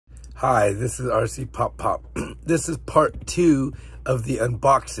Hi, this is RC PopPop. This is part 2 of the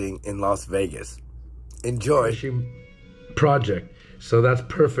unboxing in Las Vegas. Enjoy. Project. So that's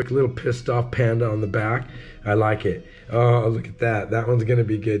perfect. Little pissed off panda on the back. I like it. Oh, look at that. That one's going to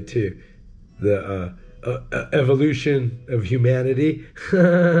be good too. The evolution of humanity.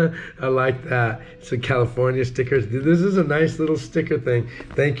 I like that. It's a California stickers. This is a nice little sticker thing.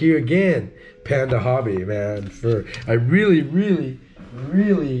 Thank you again, Panda Hobby, man. I really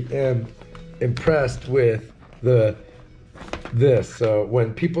am impressed with this. So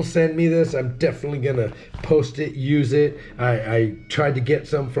when people send me this, I'm definitely gonna post it, use it. I tried to get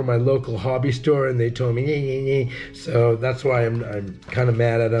some from my local hobby store and they told me nee. So that's why I'm kind of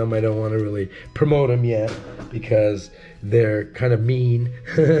mad at them. I don't want to really promote them yet because they're kind of mean.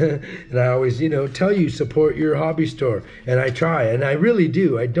 And I always, tell you support your hobby store, and I try, and I really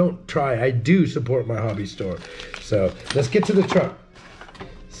do. I don't try, I do support my hobby store. So let's get to the truck.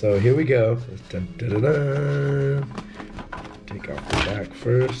 So here we go. Dun, dun, dun, dun. Take off the back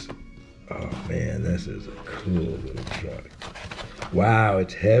first. Oh man, this is a cool little truck. Wow,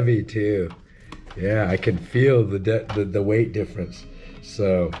 it's heavy too. Yeah, I can feel the weight difference.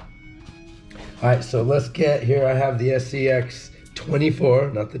 So, all right, so let's get here. I have the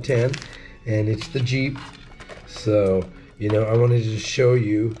SCX24, not the 10, and it's the Jeep. So, I wanted to show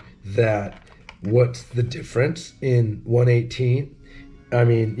you that what's the difference in 118.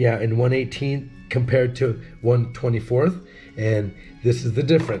 In 118 compared to 124th, and this is the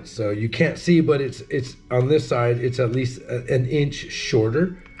difference. So you can't see, but it's on this side, it's at least an inch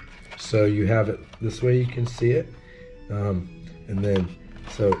shorter. So you have it this way, you can see it. And then,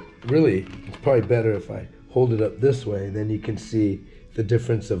 so really, it's probably better if I hold it up this way, then you can see the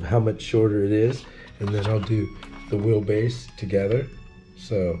difference of how much shorter it is. And then I'll do the wheelbase together.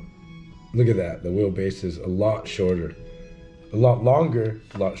 So look at that, the wheelbase is a lot shorter. A lot longer,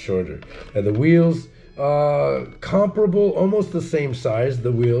 a lot shorter. And the wheels, comparable, almost the same size,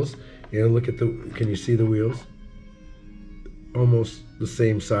 the wheels. Look at can you see the wheels? Almost the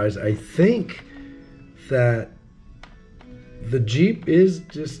same size. I think that the Jeep is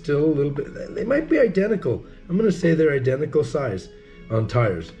just still a little bit, they might be identical. I'm gonna say they're identical size on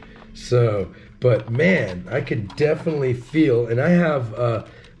tires. So, but man, I could definitely feel, and I have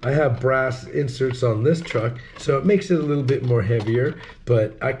brass inserts on this truck, so it makes it a little bit more heavier,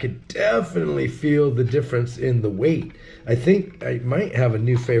 but I could definitely feel the difference in the weight. I think I might have a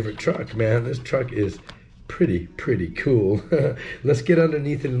new favorite truck, man. This truck is pretty cool. Let's get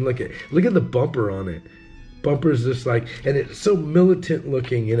underneath it and look at the bumper on it. Bumper's just like, and it's so militant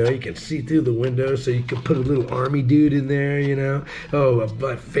looking, you can see through the window, so you could put a little army dude in there, oh,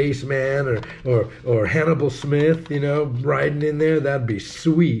 a face man or Hannibal Smith, riding in there. That'd be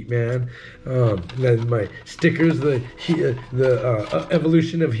sweet, man. Then my stickers, the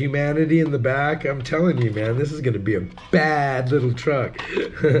evolution of humanity in the back. I'm telling you, man, this is gonna be a bad little truck.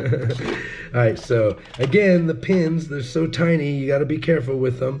 All right, so again, the pins, they're so tiny, you gotta be careful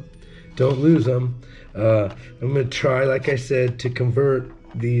with them. Don't lose them. I'm going to try, like I said, to convert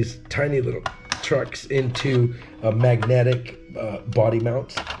these tiny little trucks into a magnetic body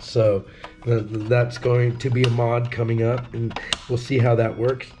mounts. So that's going to be a mod coming up, and we'll see how that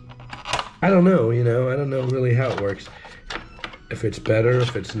works. I don't know, I don't know really how it works. If it's better,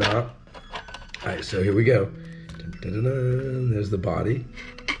 if it's not. All right, so here we go. Dun, dun, dun, dun. There's the body.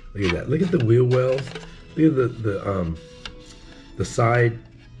 Look at that. Look at the wheel wells. Look at the side.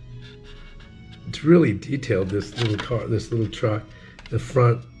 It's really detailed, this little car, this little truck. The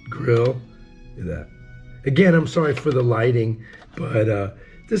front grille, look at that. Again, I'm sorry for the lighting, but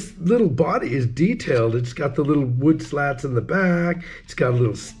this little body is detailed. It's got the little wood slats in the back. It's got a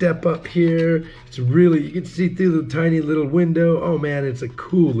little step up here. It's really, you can see through the tiny little window. Oh man, it's a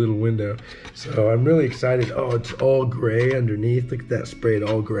cool little window. So I'm really excited. Oh, it's all gray underneath. Look at that, sprayed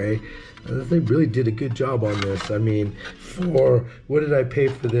all gray. They really did a good job on this. For, what did I pay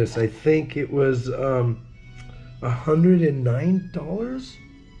for this? I think it was $109.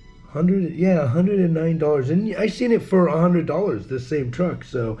 $109. And I seen it for $100, this same truck.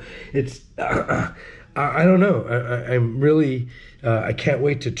 So it's, I don't know. I'm really, I can't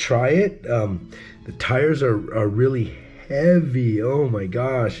wait to try it. The tires are really heavy. Oh my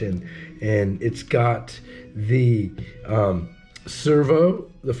gosh. And it's got the, servo,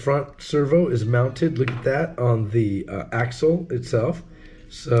 the front servo is mounted, look at that, on the axle itself.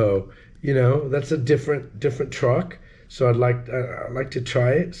 So, that's a different truck. So I'd like to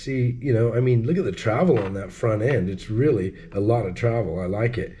try it, see, look at the travel on that front end. It's really a lot of travel. I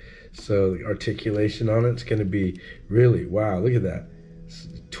like it. So the articulation on it's going to be really, wow, look at that.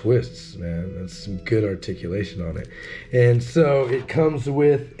 twists, man. That's some good articulation on it. And so it comes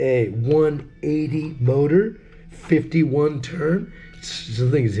with a 180 motor, 51 turn. The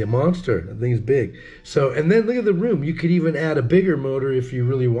thing is a monster. The thing is big. So, and then look at the room. You could even add a bigger motor if you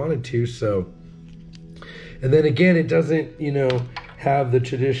really wanted to. So, and then again, it doesn't, you know, have the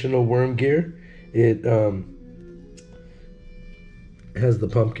traditional worm gear. It has the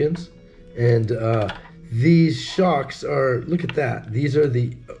pumpkins, and these shocks are, look at that. These are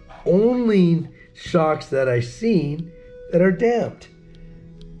the only shocks that I've seen that are damped.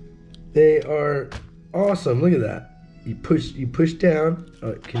 They are awesome. Look at that. You push down.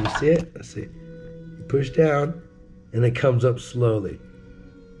 Oh, can you see it? Let's see. You push down, and it comes up slowly.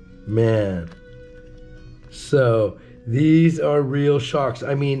 Man. So these are real shocks.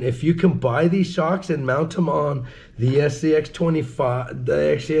 I mean, if you can buy these shocks and mount them on the SCX25,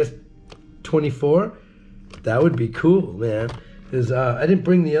 the SCX24, that would be cool, man. Because I didn't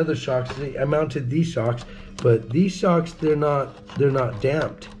bring the other shocks. I mounted these shocks, but these shocks, they're not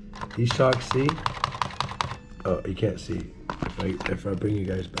damped. These shocks, see? Oh, you can't see if I bring you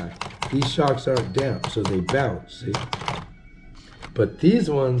guys back. These shocks aren't damped, so they bounce, see? But these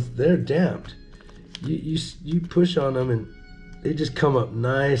ones, they're damped. You push on them and they just come up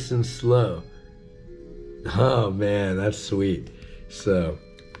nice and slow. Oh man, that's sweet. So,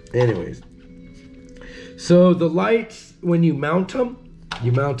 anyways. So the lights, when you mount them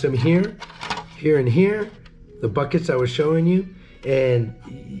here, here and here, the buckets I was showing you, and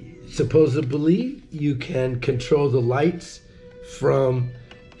supposedly you can control the lights from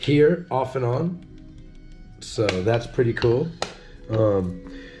here off and on. So that's pretty cool.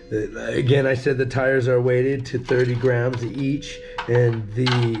 Again, I said the tires are weighted to 30 grams each, and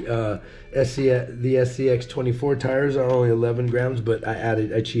the SCX24 tires are only 11 grams, but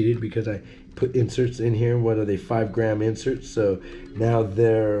I cheated because I put inserts in here. What are they, 5-gram inserts? So now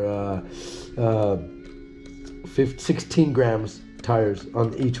they're 16 grams tires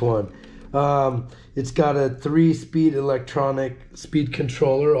on each one. It's got a 3-speed electronic speed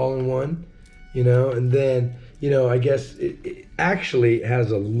controller all in one, you know, and then, you know, I guess it actually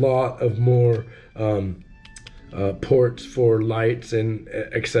has a lot of more ports for lights and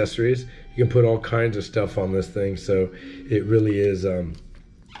accessories. You can put all kinds of stuff on this thing, so it really is,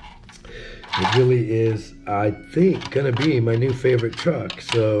 I think, gonna be my new favorite truck.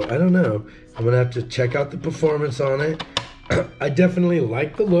 So I don't know. I'm gonna have to check out the performance on it. I definitely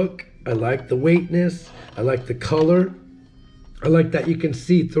like the look. I like the weightness. I like the color. I like that you can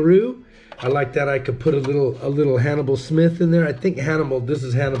see through. I like that I could put a little Hannibal Smith in there. I think this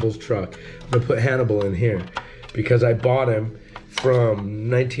is Hannibal's truck. I'm gonna put Hannibal in here because I bought him from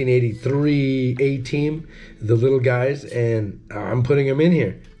 1983 A-Team, the little guys, and I'm putting him in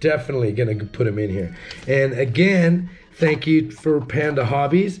here. Definitely gonna put him in here. And again, thank you for Panda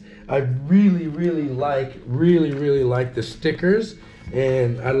Hobbies. I really like the stickers,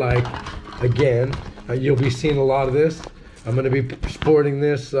 and I like, again, you'll be seeing a lot of this. I'm going to be sporting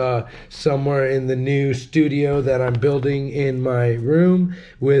this somewhere in the new studio that I'm building in my room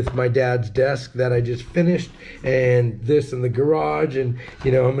with my dad's desk that I just finished, and this in the garage, and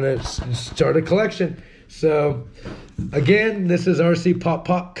you know, I'm going to start a collection. So again, this is RC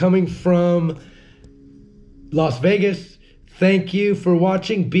PopPop coming from Las Vegas. Thank you for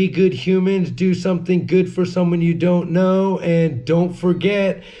watching. Be good humans. Do something good for someone you don't know, and don't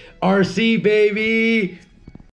forget, RC baby.